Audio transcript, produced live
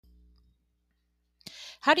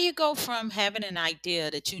How do you go from having an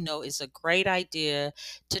idea that you know is a great idea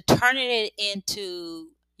to turning it into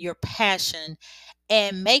your passion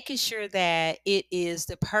and making sure that it is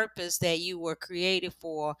the purpose that you were created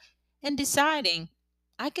for and deciding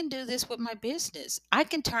I can do this with my business. I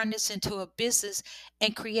can turn this into a business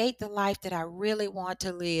and create the life that I really want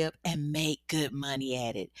to live and make good money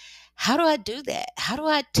at it. How do I do that? How do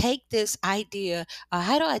I take this idea or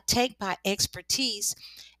how do I take my expertise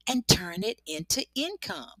and turn it into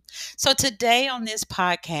income? So, today on this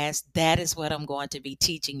podcast, that is what I'm going to be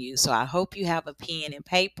teaching you. So, I hope you have a pen and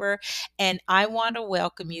paper and I want to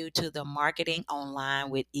welcome you to the Marketing Online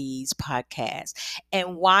with Ease podcast.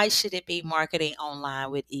 And why should it be Marketing Online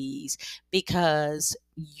with Ease? Because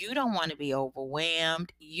you don't want to be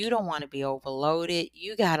overwhelmed. You don't want to be overloaded.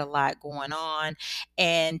 You got a lot going on.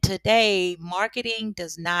 And today, marketing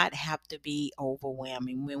does not have to be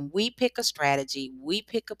overwhelming. When we pick a strategy, we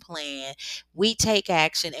pick a plan, we take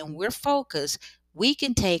action, and we're focused, we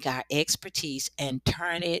can take our expertise and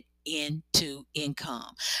turn it into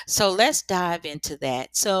income. So let's dive into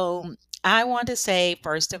that. So I want to say,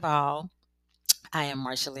 first of all, I am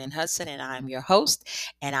Marsha Lynn Hudson and I'm your host.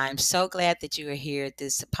 And I'm so glad that you are here at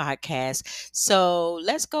this podcast. So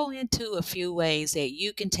let's go into a few ways that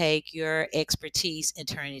you can take your expertise and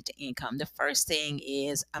turn it into income. The first thing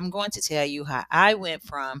is I'm going to tell you how I went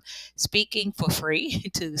from speaking for free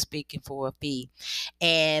to speaking for a fee.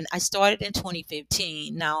 And I started in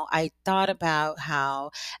 2015. Now, I thought about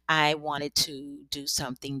how I wanted to do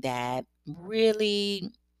something that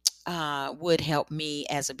really would help me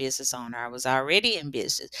as a business owner. I was already in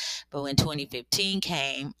business, but when 2015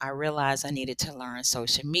 came, I realized I needed to learn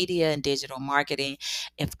social media and digital marketing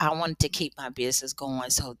if I wanted to keep my business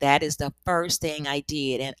going. So that is the first thing I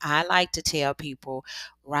did. And I like to tell people,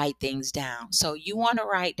 write things down. So you want to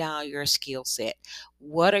write down your skill set.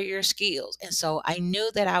 What are your skills? And so I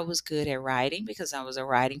knew that I was good at writing because I was a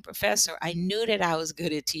writing professor. I knew that I was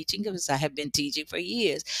good at teaching because I have been teaching for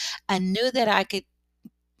years. I knew that I could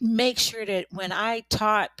make sure that when I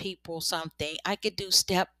taught people something, I could do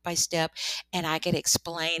step by step and I could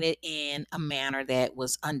explain it in a manner that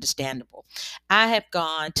was understandable. I have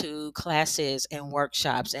gone to classes and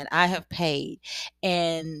workshops and I have paid,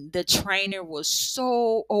 and the trainer was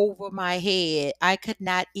so over my head, I could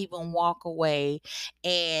not even walk away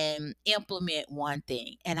and implement one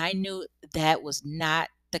thing. And I knew that was not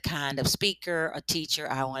the kind of speaker or teacher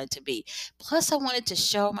I wanted to be. Plus, I wanted to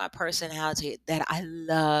show my personality that I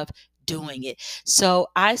love doing it. So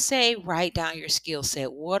I say, write down your skill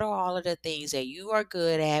set. What are all of the things that you are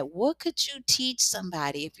good at? What could you teach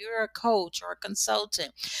somebody if you're a coach or a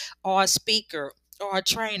consultant or a speaker or a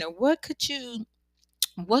trainer? What could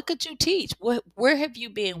you teach? Where have you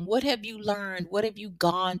been? What have you learned? What have you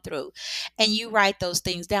gone through? And you write those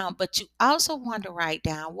things down, but you also want to write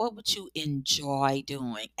down what would you enjoy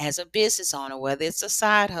doing as a business owner, whether it's a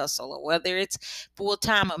side hustle or whether it's full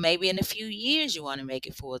time, or maybe in a few years you want to make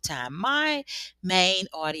it full time. My main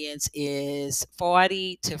audience is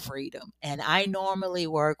 40 to freedom, and I normally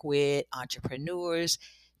work with entrepreneurs,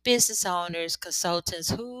 business owners, consultants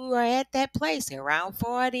who are at that place. They're around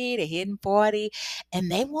 40, they're hitting 40,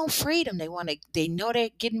 and they want freedom. They know they're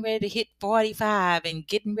getting ready to hit 45 and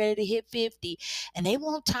getting ready to hit 50, and they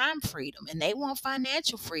want time freedom and they want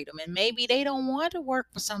financial freedom. And maybe they don't want to work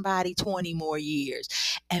for somebody 20 more years.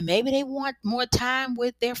 And maybe they want more time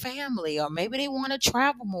with their family, or maybe they want to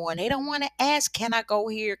travel more and they don't want to ask, can I go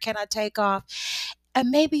here? Can I take off? And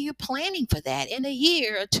maybe you're planning for that in a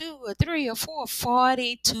year or two or three or four,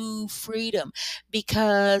 40 to freedom.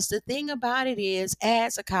 Because the thing about it is,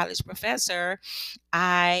 as a college professor,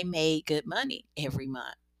 I made good money every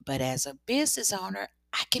month. But as a business owner,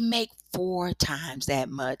 I can make four times that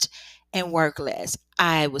much and work less.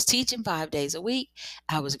 I was teaching 5 days a week.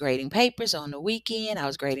 I was grading papers on the weekend. I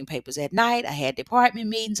was grading papers at night. I had department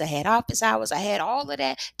meetings. I had office hours. I had all of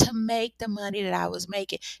that to make the money that I was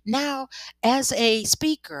making. Now, as a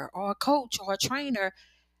speaker or a coach or a trainer,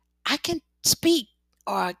 I can speak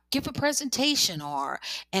or give a presentation,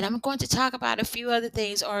 and I'm going to talk about a few other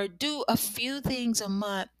things, or do a few things a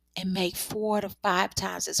month and make 4 to 5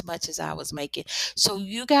 times as much as I was making. So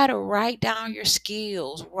you got to write down your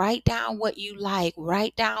skills, write down what you like,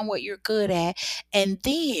 write down what you're good at, and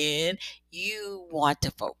then you want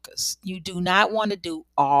to focus. You do not want to do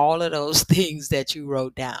all of those things that you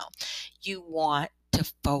wrote down. You want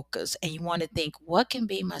to focus and you want to think, what can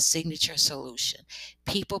be my signature solution?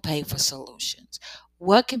 People pay for solutions.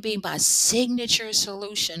 What can be my signature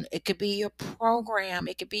solution? It could be your program,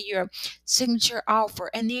 it could be your signature offer,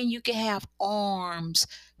 and then you can have arms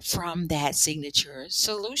from that signature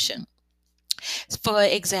solution. For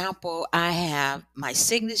example, I have my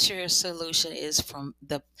signature solution is from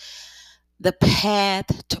the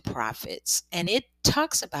path to profits, and it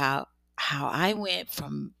talks about how I went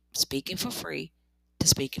from speaking for free to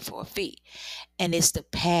speaking for a fee, and it's the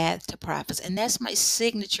path to profits, and that's my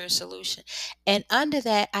signature solution. And under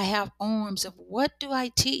that I have arms of what do I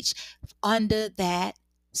teach under that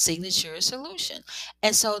signature solution.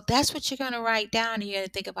 And so that's what you're going to write down here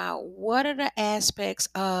and think about: what are the aspects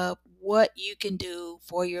of what you can do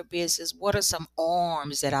for your business? What are some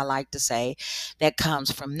arms, that I like to say, that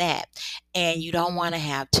comes from that? And you don't want to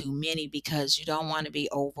have too many because you don't want to be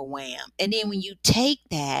overwhelmed. And then when you take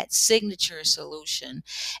that signature solution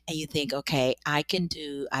and you think, okay, I can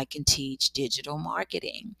teach digital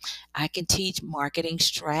marketing. I can teach marketing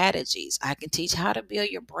strategies. I can teach how to build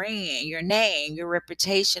your brand, your name, your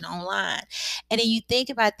reputation online. And then you think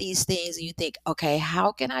about these things and you think, okay,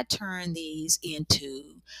 how can I turn these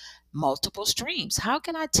into multiple streams? How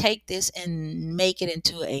can I take this and make it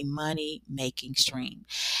into a money making stream?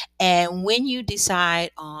 And when you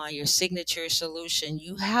decide on your signature solution,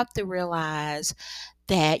 you have to realize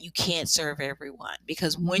that you can't serve everyone,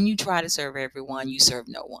 because when you try to serve everyone, you serve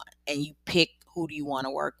no one, and you pick who do you want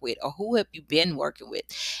to work with, or who have you been working with.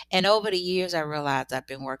 And over the years, I realized I've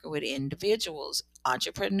been working with individuals,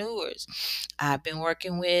 entrepreneurs. I've been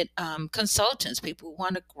working with consultants, people who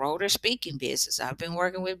want to grow their speaking business. I've been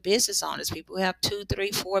working with business owners, people who have two,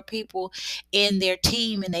 three, four people in their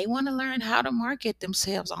team, and they want to learn how to market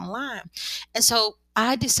themselves online. And so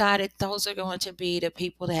I decided those are going to be the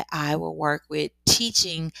people that I will work with,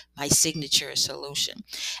 teaching my signature solution.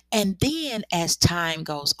 And then as time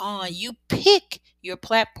goes on, you pick your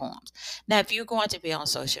platforms. Now, if you're going to be on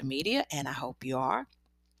social media, and I hope you are,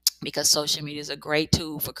 because social media is a great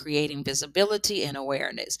tool for creating visibility and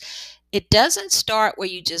awareness. It doesn't start where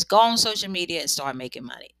you just go on social media and start making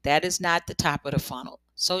money. That is not the top of the funnel.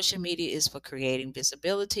 Social media is for creating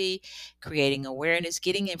visibility, creating awareness,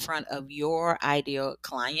 getting in front of your ideal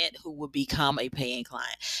client who will become a paying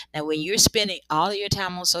client. Now, when you're spending all of your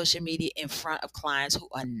time on social media in front of clients who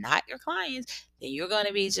are not your clients, then you're going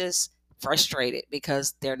to be just frustrated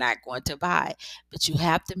because they're not going to buy. But you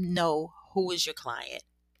have to know who is your client,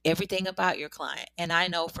 everything about your client. And I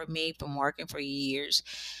know for me, from working for years,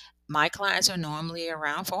 my clients are normally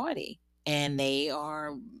around 40, and they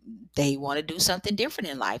want to do something different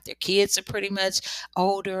in life. Their kids are pretty much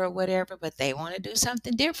older or whatever, but they want to do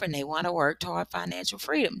something different. They want to work toward financial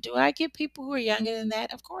freedom. Do I get people who are younger than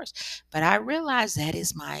that? Of course. But I realize that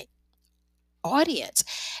is my audience,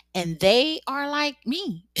 and they are like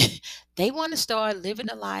me. They want to start living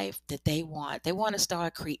the life that they want. They want to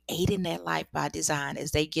start creating that life by design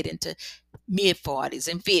as they get into mid 40s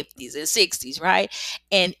and 50s and 60s, right?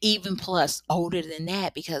 And even plus older than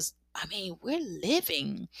that, because I mean, we're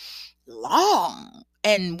living long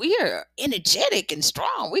and we are energetic and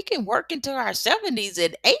strong. We can work into our 70s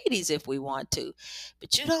and 80s if we want to.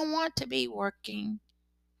 But you don't want to be working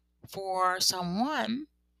for someone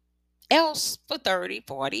else for 30,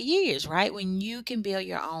 40 years, right? When you can build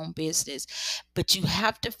your own business. But you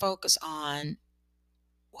have to focus on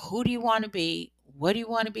who do you want to be? What do you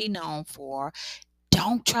want to be known for?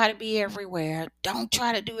 Don't try to be everywhere. Don't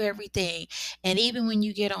try to do everything. And even when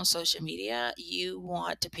you get on social media, you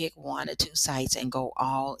want to pick one or two sites and go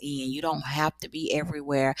all in. You don't have to be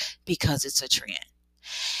everywhere because it's a trend.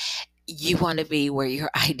 You want to be where your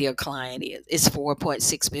ideal client is. It's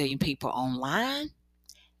 4.6 billion people online,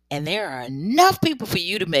 and there are enough people for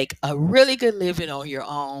you to make a really good living on your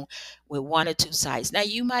own with one or two sites. Now,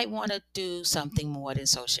 you might want to do something more than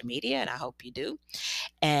social media, and I hope you do.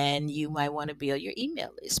 And you might want to build your email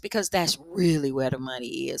list, because that's really where the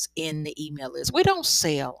money is, in the email list. We don't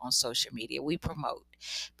sell on social media, we promote,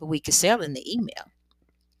 but we can sell in the email.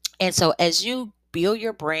 And so as you build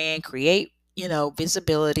your brand, create,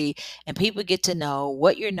 visibility, and people get to know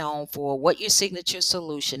what you're known for, what your signature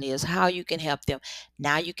solution is, how you can help them.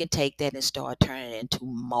 Now you can take that and start turning it into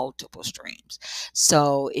multiple streams.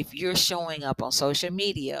 So if you're showing up on social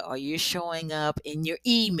media, or you're showing up in your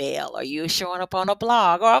email, or you're showing up on a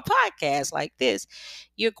blog or a podcast like this,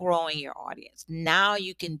 you're growing your audience. Now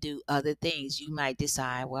you can do other things. You might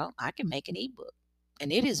decide, well, I can make an ebook.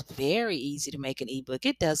 And it is very easy to make an ebook.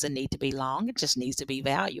 It doesn't need to be long. It just needs to be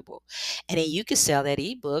valuable. And then you can sell that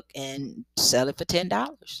ebook and sell it for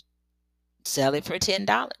 $10. Sell it for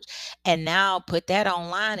 $10. And now put that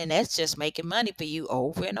online, and that's just making money for you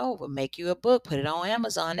over and over. Make you a book, put it on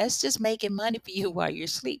Amazon. That's just making money for you while you're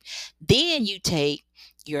asleep. Then you take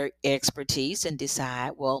your expertise and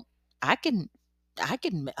decide, well, I can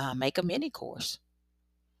make a mini course,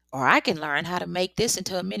 or I can learn how to make this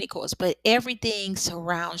into a mini course. But everything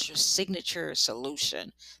surrounds your signature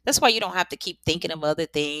solution. That's why you don't have to keep thinking of other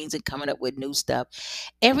things and coming up with new stuff.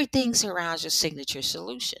 Everything surrounds your signature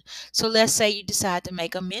solution. So let's say you decide to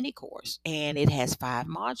make a mini course and it has 5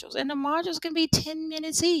 modules, and the modules can be 10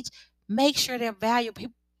 minutes each. Make sure they're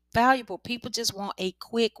valuable. People just want a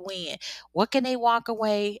quick win. What can they walk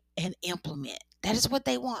away and implement? That is what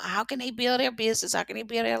they want. How can they build their business? How can they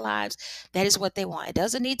build their lives? That is what they want. It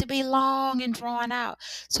doesn't need to be long and drawn out.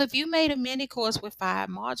 So if you made a mini course with 5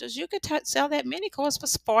 modules, you could sell that mini course for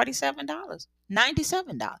 $47,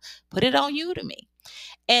 $97. Put it on Udemy.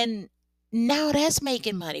 And now that's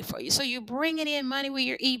making money for you. So you're bringing in money with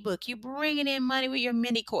your ebook. You're bringing in money with your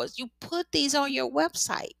mini course. You put these on your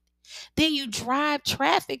website. Then you drive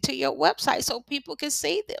traffic to your website so people can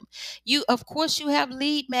see them. You, of course, you have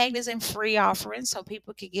lead magnets and free offerings so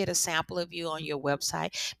people can get a sample of you on your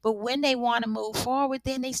website. But when they want to move forward,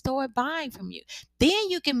 then they start buying from you. Then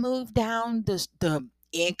you can move down the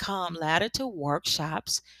income ladder to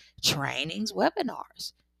workshops, trainings,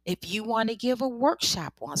 webinars. If you want to give a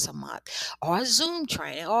workshop once a month or a Zoom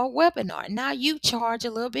training or a webinar, now you charge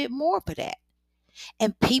a little bit more for that,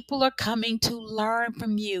 and people are coming to learn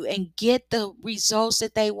from you and get the results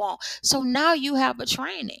that they want. So now you have a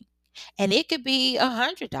training, and it could be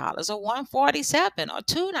 $100 or 147 or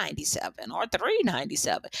 297 or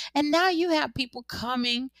 397, and now you have people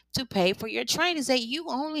coming to pay for your trainings that you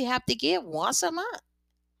only have to give once a month.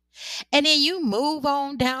 And then you move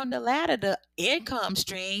on down the ladder, the income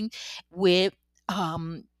stream, with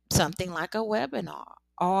something like a webinar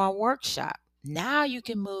or a workshop. Now you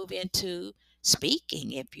can move into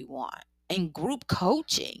speaking if you want, and group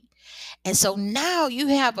coaching. And so now you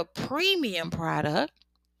have a premium product,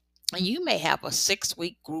 and you may have a 6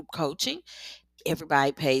 week group coaching.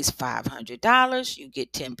 Everybody pays $500. You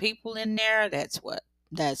get 10 people in there. That's what?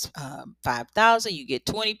 That's 5,000. You get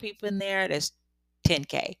 20 people in there. That's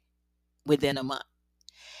 10K within a month.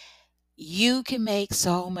 You can make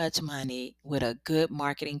so much money with a good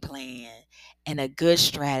marketing plan and a good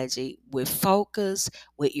strategy, with focus,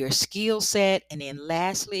 with your skill set, and then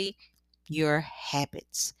lastly, your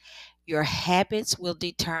habits. Your habits will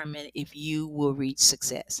determine if you will reach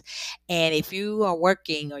success. And if you are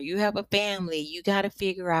working or you have a family, you got to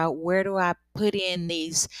figure out, where do I put in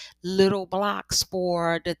these little blocks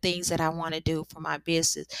for the things that I want to do for my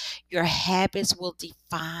business? Your habits will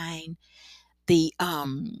define the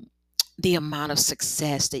the amount of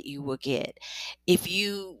success that you will get. If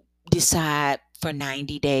you decide for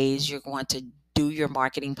 90 days you're going to do your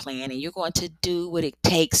marketing plan, and you're going to do what it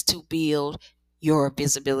takes to build your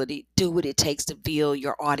visibility, do what it takes to build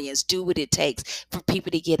your audience, do what it takes for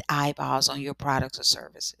people to get eyeballs on your products or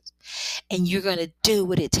services, and you're going to do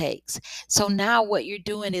what it takes. So now what you're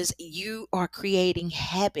doing is you are creating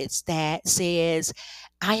habits that says,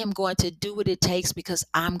 I am going to do what it takes because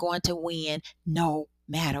I'm going to win no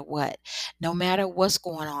matter what. No matter what's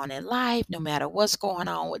going on in life, no matter what's going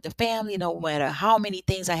on with the family, no matter how many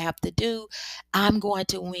things I have to do, I'm going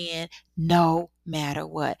to win no matter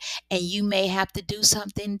what. And you may have to do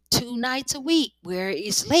something 2 nights a week where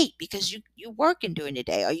it's late because you're working during the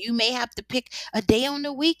day, or you may have to pick a day on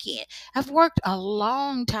the weekend. I've worked a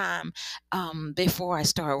long time before I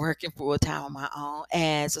started working full time on my own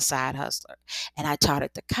as a side hustler, and I taught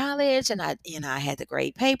at the college, and I had the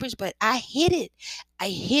grade papers, but I hit it. I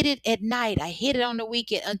hit it at night. I hit it on the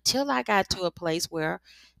weekend until I got to a place where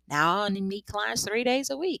now I only meet clients 3 days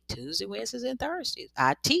a week, Tuesday, Wednesdays, and Thursdays.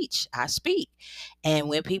 I teach, I speak. And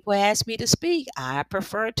when people ask me to speak, I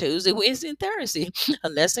prefer Tuesday, Wednesday, and Thursday,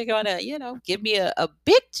 unless they're going to, give me a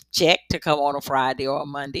big check to come on a Friday or a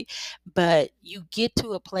Monday. But you get to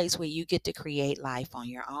a place where you get to create life on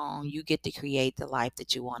your own. You get to create the life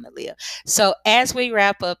that you want to live. So as we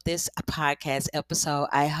wrap up this podcast episode,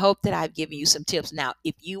 I hope that I've given you some tips. Now,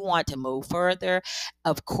 if you want to move further,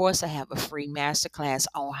 of course, I have a free masterclass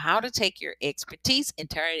on how to take your expertise and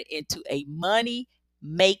turn it into a money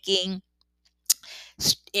making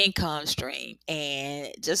income stream.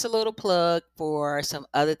 And just a little plug for some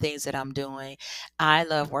other things that I'm doing. I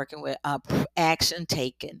love working with action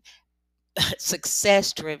taken,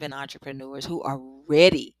 success driven entrepreneurs who are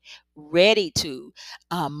ready to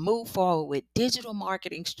move forward with digital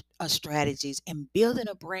marketing strategies and building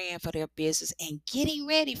a brand for their business and getting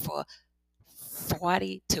ready for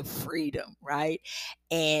 40 to freedom, right?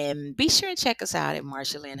 And be sure and check us out at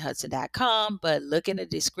marshalynhudson.com, but look in the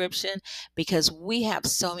description, because we have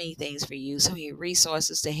so many things for you, so many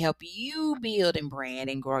resources to help you build and brand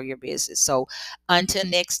and grow your business. So until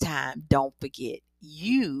next time, don't forget,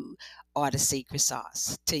 you are the secret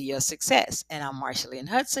sauce to your success. And I'm Marsha Lynn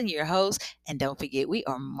Hudson, your host. And don't forget, we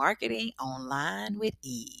are marketing online with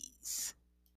ease.